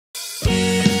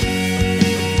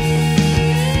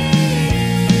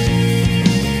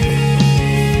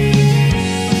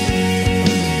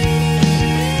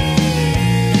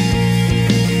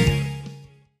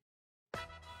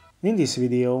In this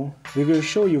video, we will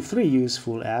show you 3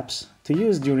 useful apps to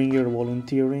use during your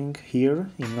volunteering here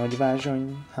in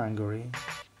Nagyvázsony, Hungary.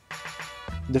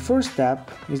 The first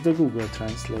app is the Google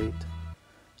Translate.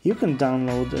 You can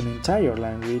download an entire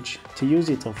language to use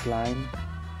it offline,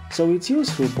 so it's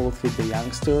useful both with the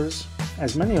youngsters,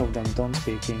 as many of them don't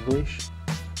speak English,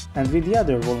 and with the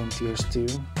other volunteers too,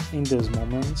 in those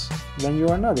moments when you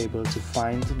are not able to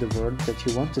find the word that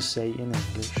you want to say in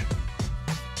English.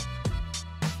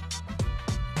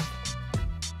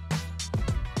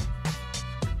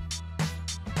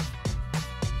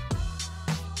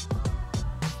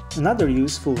 Another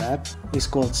useful app is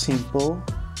called Simple,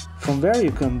 from where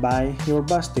you can buy your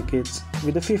bus tickets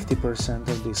with a 50%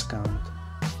 of discount.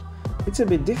 It's a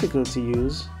bit difficult to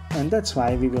use, and that's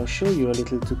why we will show you a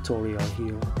little tutorial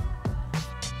here.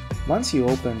 Once you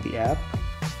open the app,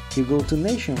 you go to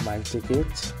Nationwide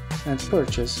Tickets and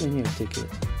purchase a new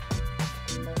ticket.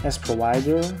 As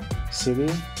provider, city,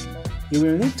 you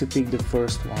will need to pick the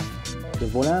first one, the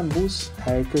Volánbusz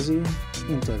Helyközi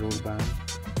Interurban.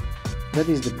 That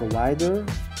is the provider,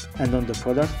 and on the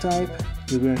product type,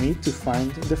 you will need to find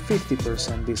the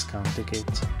 50% discount ticket.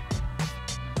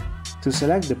 To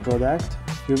select the product,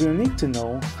 you will need to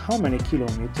know how many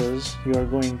kilometers you are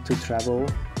going to travel,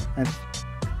 and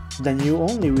then you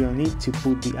only will need to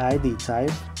put the ID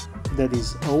type, that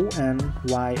is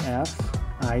ONYF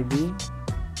ID,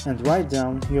 and write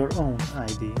down your own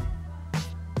ID.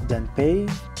 Then pay,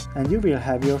 and you will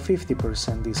have your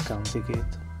 50% discount ticket.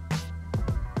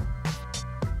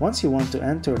 Once you want to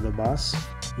enter the bus,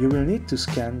 you will need to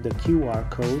scan the QR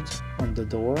code on the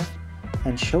door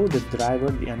and show the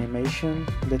driver the animation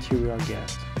that you will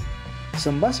get.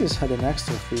 Some buses had an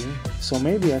extra fee, so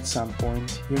maybe at some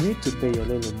point you need to pay a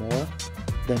little more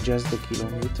than just the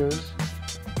kilometers,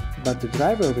 but the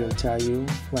driver will tell you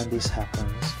when this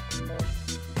happens.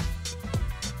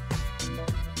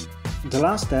 The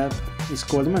last app is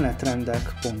called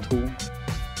menetrendek.hu,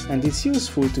 and it's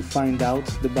useful to find out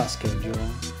the bus schedule.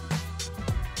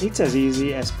 It's as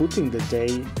easy as putting the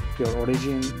day, your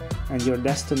origin, and your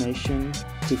destination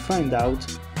to find out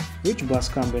which bus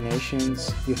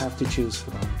combinations you have to choose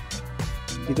from.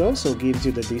 It also gives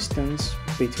you the distance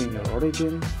between your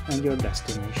origin and your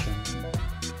destination.